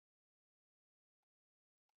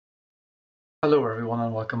Hello everyone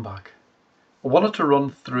and welcome back. I wanted to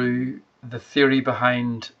run through the theory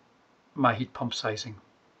behind my heat pump sizing.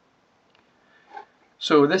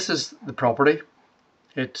 So this is the property.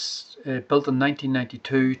 It's built in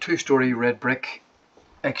 1992, two-story red brick,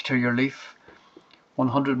 exterior leaf,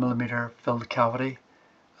 100mm filled cavity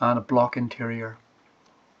and a block interior.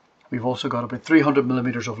 We've also got about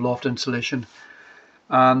 300mm of loft insulation,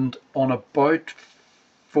 and on about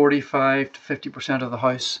 45 to 50% of the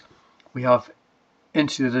house we have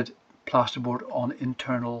insulated plasterboard on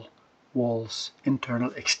internal walls,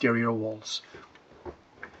 internal exterior walls.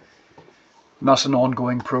 And that's an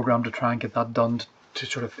ongoing program to try and get that done to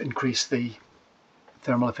sort of increase the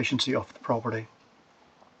thermal efficiency of the property.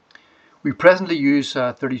 We presently use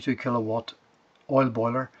a 32 kilowatt oil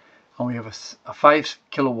boiler, and we have a 5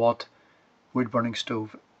 kilowatt wood burning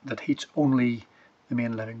stove that heats only the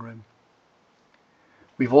main living room.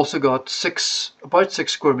 We've also got about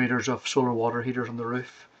 6 square meters of solar water heaters on the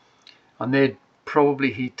roof, and they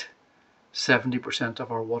probably heat 70%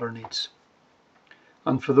 of our water needs.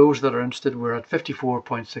 And for those that are interested, we're at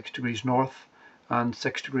 54.6 degrees north and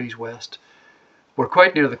 6 degrees west. We're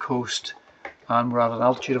quite near the coast and we're at an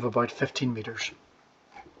altitude of about 15 meters.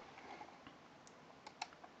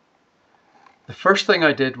 The first thing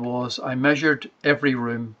I did was I measured every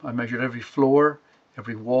room. I measured every floor,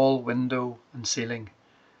 every wall, window and ceiling.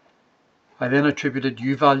 I then attributed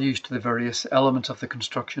U values to the various elements of the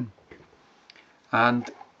construction and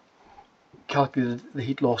calculated the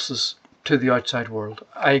heat losses to the outside world.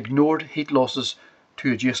 I ignored heat losses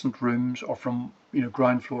to adjacent rooms or from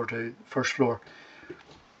ground floor to first floor,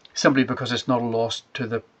 simply because it's not a loss to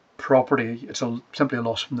the property, it's simply a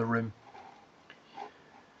loss from the room.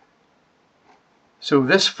 So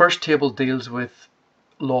this first table deals with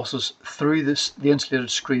losses through the insulated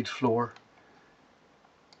screed floor,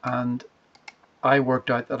 and I worked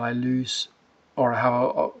out that I have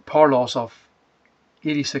a power loss of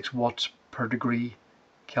 86 watts per degree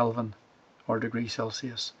Kelvin or degree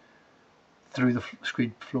Celsius through the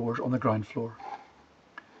screed floors on the ground floor.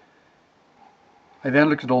 I then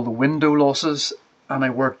looked at all the window losses and I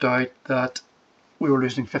worked out that we were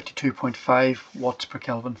losing 52.5 watts per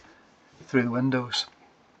Kelvin through the windows.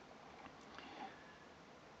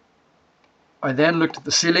 I then looked at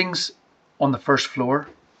the ceilings on the first floor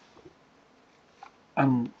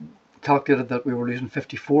and calculated that we were losing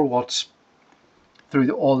 54 watts through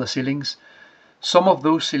all the ceilings. Some of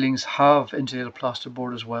those ceilings have insulated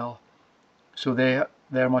plasterboard as well, so they're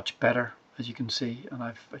much better, as you can see, and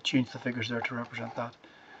I've changed the figures there to represent that.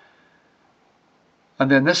 And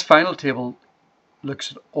then this final table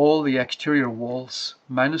looks at all the exterior walls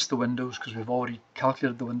minus the windows, because we've already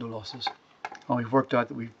calculated the window losses, and we've worked out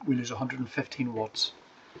that we lose 115 watts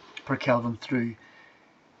per Kelvin through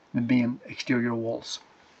the main exterior walls.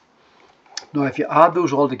 Now if you add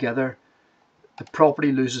those all together, the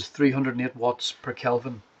property loses 308 watts per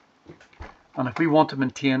Kelvin, and if we want to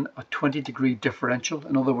maintain a 20-degree differential,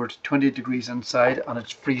 in other words 20 degrees inside and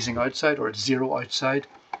it's freezing outside, or it's 0 outside,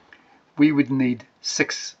 we would need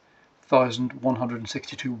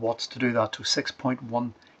 6,162 watts to do that, to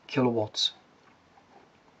 6.1 kilowatts.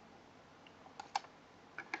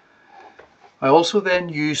 I also then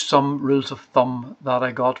used some rules of thumb that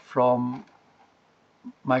I got from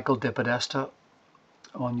Michael de Podesta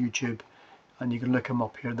on YouTube, and you can look him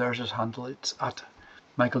up here. There's his handle, it's at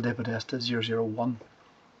Michael de Podesta 001,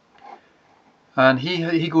 and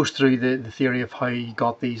he goes through the theory of how he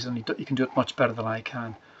got these, and he can do it much better than I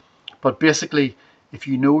can. But basically, if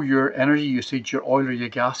you know your energy usage, your oil or your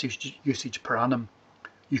gas usage per annum,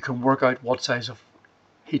 you can work out what size of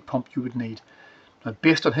heat pump you would need. Now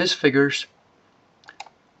based on his figures,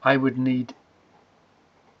 I would need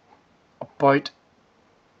about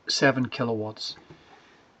 7 kilowatts.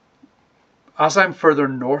 As I'm further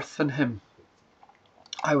north than him,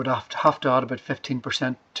 I would have to add about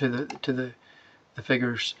 15% to the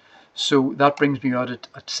figures, so that brings me out at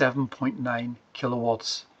 7.9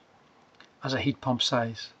 kilowatts as a heat pump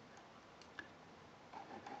size.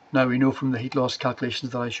 Now we know from the heat loss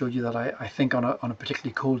calculations that I showed you that I think on a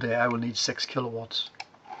particularly cold day I will need 6 kilowatts.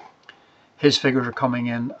 His figures are coming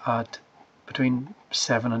in at between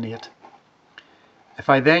 7 and 8. If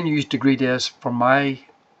I then use degree days for my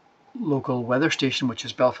local weather station, which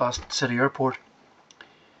is Belfast City Airport,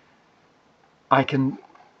 I can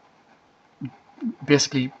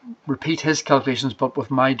basically repeat his calculations but with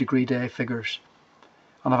my degree day figures.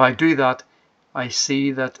 And if I do that, I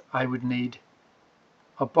see that I would need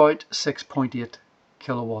about 6.8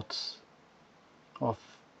 kilowatts of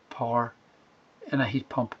power in a heat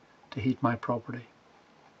pump to heat my property.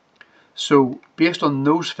 So based on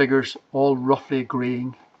those figures all roughly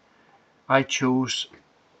agreeing, I chose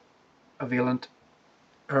a Vaillant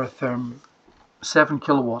aroTHERM 7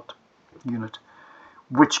 kilowatt unit,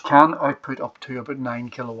 which can output up to about 9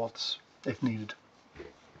 kilowatts if needed.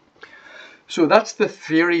 So that's the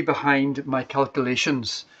theory behind my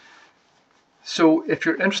calculations. So if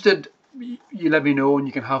you're interested, you let me know and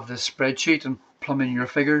you can have this spreadsheet and plumb in your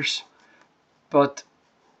figures. But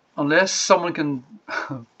unless someone can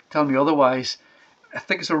tell me otherwise, I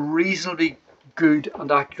think it's a reasonably good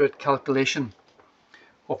and accurate calculation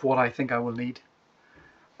of what I think I will need.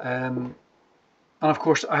 And of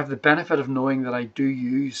course I have the benefit of knowing that I do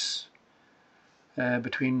use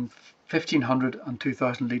between 1,500 and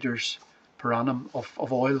 2,000 litres per annum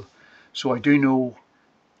of oil. So I do know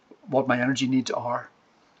what my energy needs are.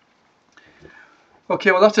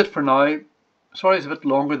 Okay, well that's it for now. Sorry it's a bit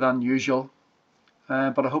longer than usual,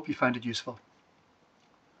 but I hope you find it useful.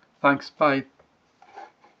 Thanks, bye.